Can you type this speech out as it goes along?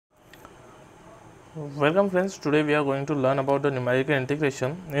Welcome friends, today we are going to learn about the numerical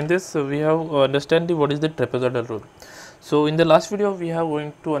integration. In this we have understand what is the trapezoidal rule. So in the last video we are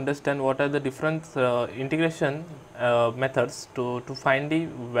going to understand what are the different integration methods to find the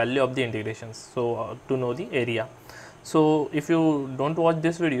value of the integrations, so to know the area. So if you don't watch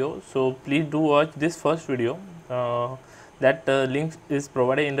this video, so please do watch this first video, that link is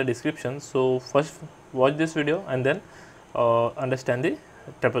provided in the description. So first watch this video and then understand the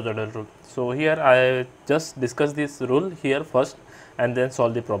trapezoidal rule. So here I just discuss this rule here first and then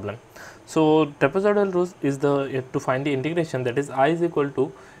solve the problem. So trapezoidal rule is the to find the integration, that is I is equal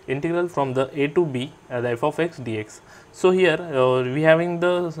to integral from the a to b the f of x dx. So here we having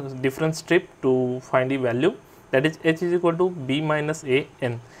the different strip to find the value, that is h is equal to b minus a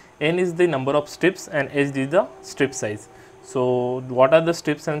n. N is the number of strips and h is the strip size. So what are the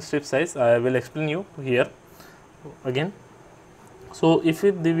strips and strip size, I will explain you here again. So if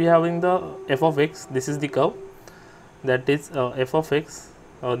we having the f of x, this is the curve, that is f of x,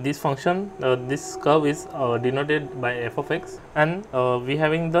 this function, this curve is denoted by f of x, and we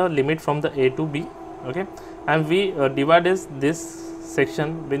having the limit from the a to b, okay, and we divide this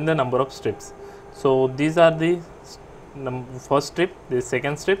section with the number of strips. So these are the first strip, this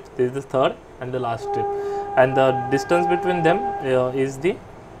second strip, this is the third and the last strip, and the distance between them is the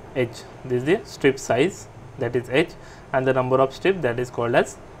h, this is the strip size, that is h, and the number of strip, that is called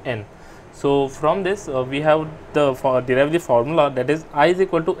as n. So from this we have the derive the formula, that is I is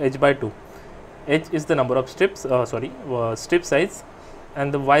equal to h by 2. H is the number of strips, strip size,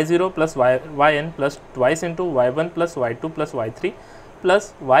 and the y0 plus yn plus twice into y1 plus y2 plus y3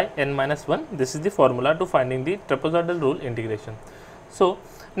 plus yn minus 1. This is the formula to finding the trapezoidal rule integration. So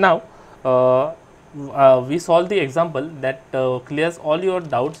now we solve the example that clears all your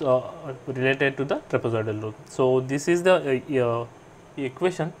doubts related to the trapezoidal rule. So this is the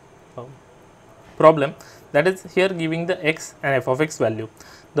equation problem, that is here giving the x and f of x value.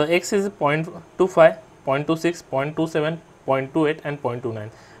 The x is 0.25, 0.26, 0.27, 0.28 and 0.29,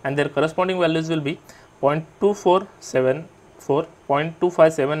 and their corresponding values will be 0.2474,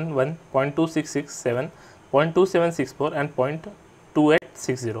 0.2571, 0.2667, 0.2764 and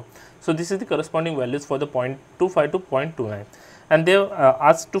 0.2860. So this is the corresponding values for the 0.25 to 0.29, and they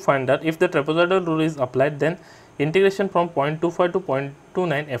asked to find out if the trapezoidal rule is applied, then integration from 0.25 to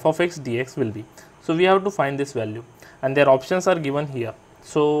 0.29 f of x dx will be. So we have to find this value, and their options are given here.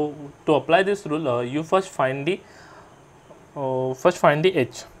 So to apply this rule, you first find the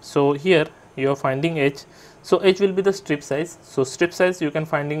h. So here you are finding h. So h will be the strip size. So strip size you can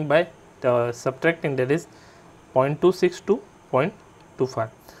finding by subtracting, that is 0.26 to 0.25.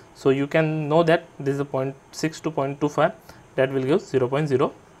 So you can know that this is a 0.6 to 0.25, that will give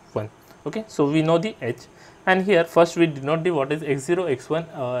 0.01. Okay, so we know the h, and here first we denote the what is x0, x1,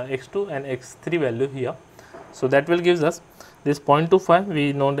 x2 and x3 value here. So that will gives us this 0.25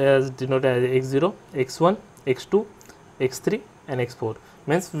 we know as denoted as x0, x1, x2, x3 and x4.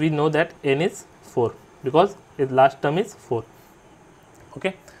 Means we know that n is 4 because its last term is 4.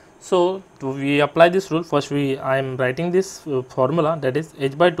 Okay. So we apply this rule. First I am writing this formula, that is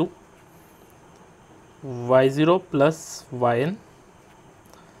h by 2 y0 plus yn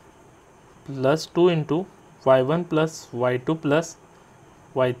plus 2 into y1 plus y2 plus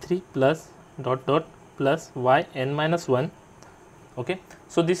y3 plus dot dot plus yn minus 1. Okay.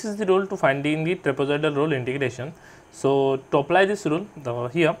 So this is the rule to finding the trapezoidal rule integration. So to apply this rule,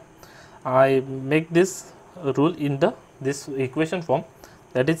 here I make this rule in this equation form,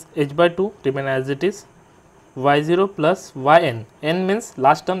 that is h by 2 remain as it is, y0 plus yn, n means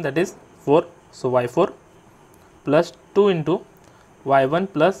last term, that is 4, so y4 plus 2 into y1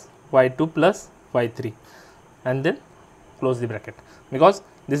 plus y2 plus y3, and then close the bracket, because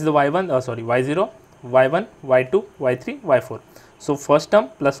this is the y1 y0, y1, y2, y3, y4. So first term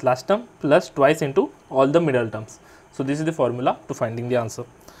plus last term plus twice into all the middle terms. So this is the formula to finding the answer.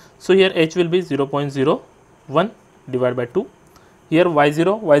 So here h will be 0.01 divided by 2. Here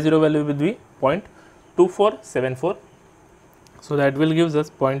y0 value will be 0.2474. So that will gives us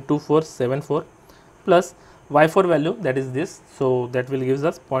 0.2474 plus y4 value, that is this. So that will gives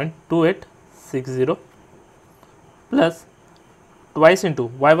us 0.2860 plus twice into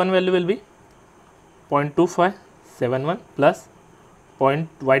y1 value will be 0.2571 plus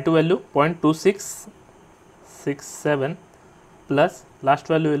y2 value 0.2667 plus last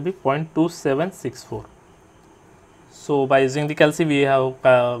value will be 0.2764. So by using the calci we have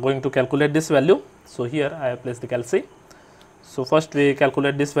going to calculate this value. So here I have placed the calci. So first we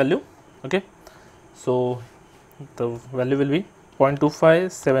calculate this value. Okay. So the value will be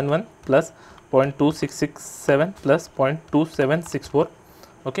 0.2571 plus 0.2667 plus 0.2764,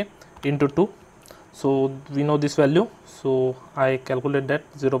 okay, into 2. So we know this value, so I calculate that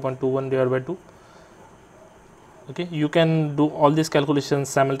 0.21 divided by 2. Okay, you can do all these calculations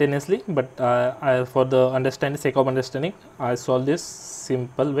simultaneously, but for the sake of understanding, I solve this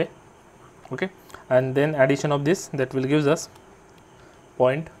simple way. Okay, and then addition of this, that will give us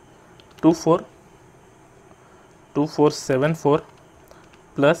 0.2474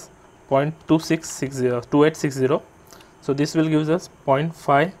 plus 0.2860. So this will give us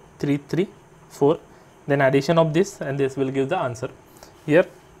 0.5334. Then addition of this and this will give the answer here.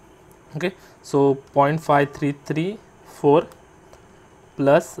 Okay, so 0.5334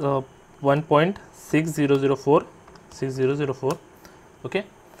 plus 1.6004. Okay,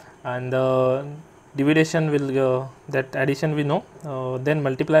 and division will that addition we know, then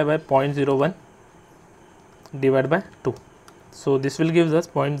multiply by 0.01 divided by 2. So this will give us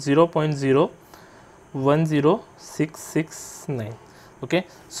 0.010669. Okay,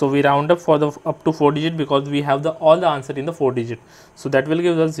 so we round up for the up to 4 digit because we have all the answer in the 4 digit. So that will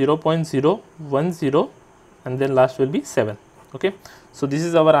give us 0.010 and then last will be 7. Okay, so this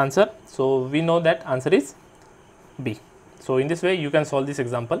is our answer. So we know that answer is B. So in this way you can solve this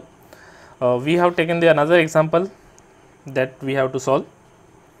example. We have taken another example that we have to solve.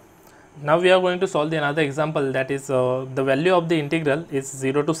 Now we are going to solve another example, that is the value of the integral is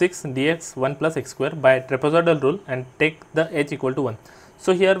 0 to 6 dx 1 plus x square by trapezoidal rule and take the h equal to 1.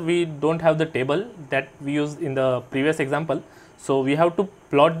 So here we don't have the table that we used in the previous example. So we have to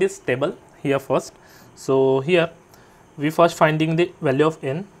plot this table here first. So here we first finding the value of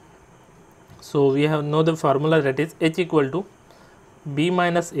n. So we have know the formula, that is h equal to b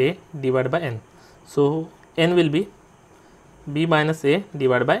minus a divided by n. So n will be b minus a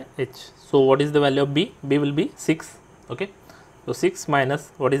divided by h. So what is the value of b? B will be 6. Okay, so 6 minus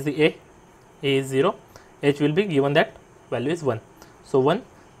what is the a? A is 0, h will be given that value is 1. So 1.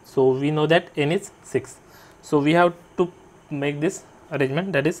 So we know that n is 6. So we have to make this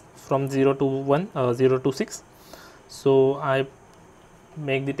arrangement, that is from 0 to 1, 0 to 6. So I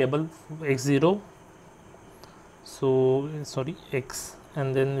make the table x0, so sorry x,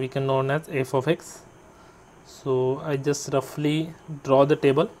 and then we can known as f of x. So I just roughly draw the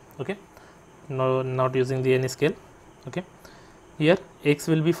table. Okay, no, not using the any scale. Okay, here x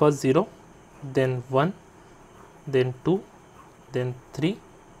will be first 0, then 1, then 2, then 3,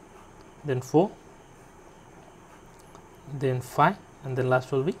 then 4, then 5, and then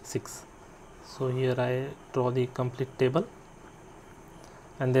last will be 6. So here I draw the complete table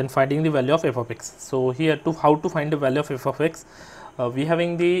and then finding the value of f of x. So here to how to find the value of f of x, we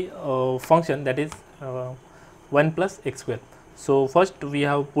having the function that is 1 plus x square. So first we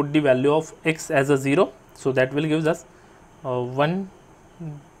have put the value of x as a 0, so that will give us 1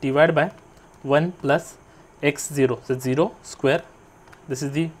 divided by 1 plus x0, so 0 square. This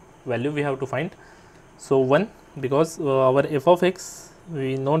is the value we have to find. So 1, because our f of x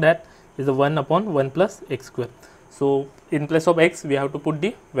we know that is the 1 upon 1 plus x square. So in place of x we have to put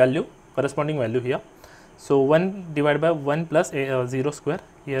the value, corresponding value here. So 1 divided by 1 plus 0 square.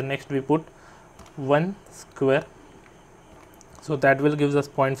 Here next we put 1 square, so that will gives us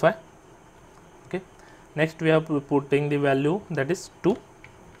 0.5. Okay, next we are putting the value, that is 2,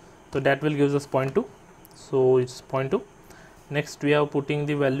 so that will gives us 0.2, so it's 0.2. Next we are putting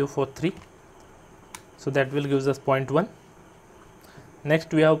the value for 3, so that will gives us 0.1.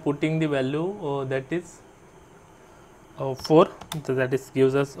 Next we are putting the value that is 4, so that is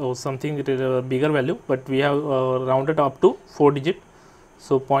gives us something, it is a bigger value, but we have rounded up to 4 digit,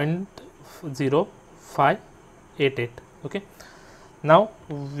 so 0.0588. Okay, now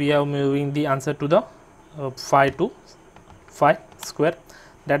we are moving the answer to the 5 to 5 square,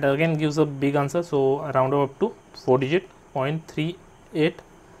 that again gives a big answer. So round up to 4 digit,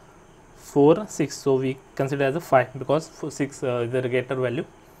 0.3846. so we consider as a 5 because 6 is the greater value.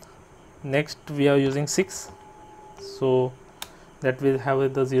 Next we are using 6, so that will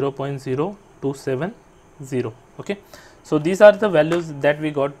have the 0.0270. Okay, so these are the values that we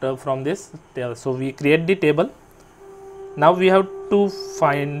got from this. So we create the table. Now we have to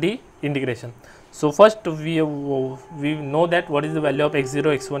find the integration. So first we know that what is the value of x0,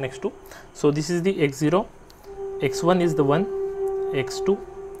 x1, x2. So this is the x0, x1 is the 1, x2,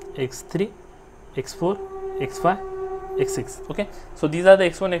 x3, x4, x5, x6. Okay, so these are the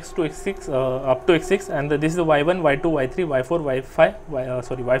x1, x2, x6 up to x6, and this is the y1, y2, y3, y4, y5,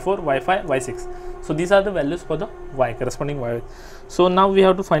 y4, y5, y6. So these are the values for the y, corresponding y. So now we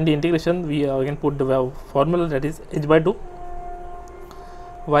have to find the integration. We again put the formula, that is h by 2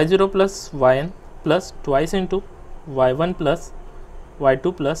 y0 plus yn plus twice into y1 plus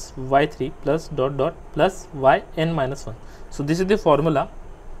y2 plus y3 plus dot dot plus yn minus 1. So this is the formula.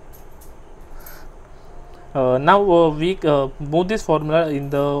 Now we move this formula in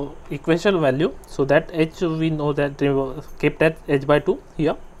the equation value, so that h we know that kept at h by 2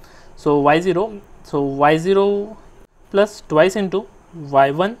 here. So y0, so y0 plus twice into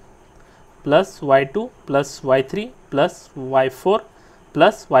y1 plus y2 plus y3 plus y4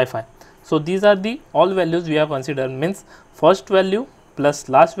 plus y5. So these are the all values we have considered, means first value plus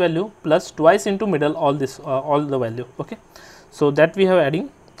last value plus twice into middle, all this all the value. Okay, so that we have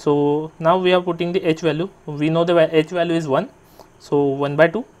adding. So now we are putting the h value. We know the h value is 1, so 1 by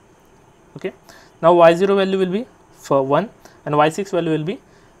 2. Okay, now y0 value will be for 1 and y6 value will be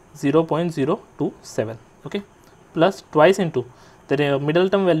 0.027. Okay, plus twice into the middle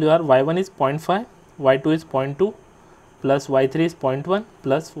term value are y1 is 0.5, y2 is 0.2 plus y3 is 0.1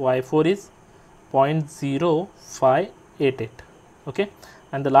 plus y4 is 0.0588. Okay,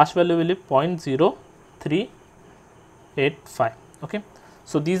 and the last value will be 0.0385. Okay,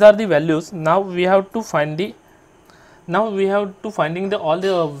 so these are the values. Now we have to find the finding the all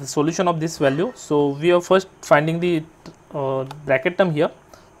the solution of this value. So we are first finding the bracket term here,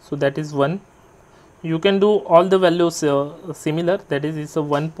 so that is 1. You can do all the values similar, that is it's a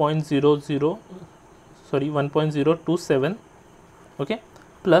 1.027. okay,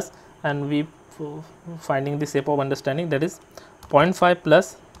 plus, and we finding the shape of understanding, that is 0.5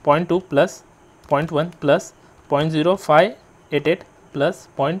 plus 0.2 plus 0.1 plus 0.0588 plus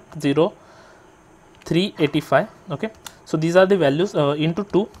 0.0385. okay, so these are the values into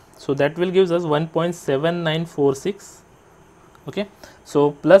 2, so that will gives us 1.7946. okay,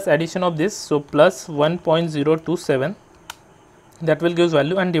 so plus addition of this, so plus 1.027, that will gives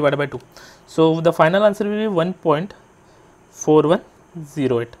value and divided by 2. So the final answer will be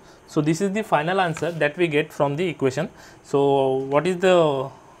 1.4108. so this is the final answer that we get from the equation. So what is the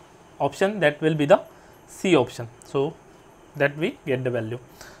option? That will be the C option, so that we get the value.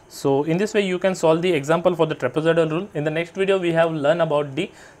 So in this way you can solve the example for the trapezoidal rule. In the next video we have learned about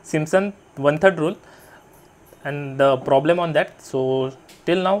the Simpson 1/3 rule and the problem on that. So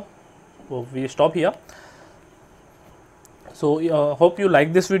till now we stop here. So hope you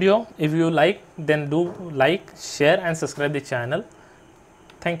like this video. If you like, then do like, share and subscribe the channel.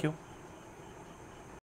 Thank you.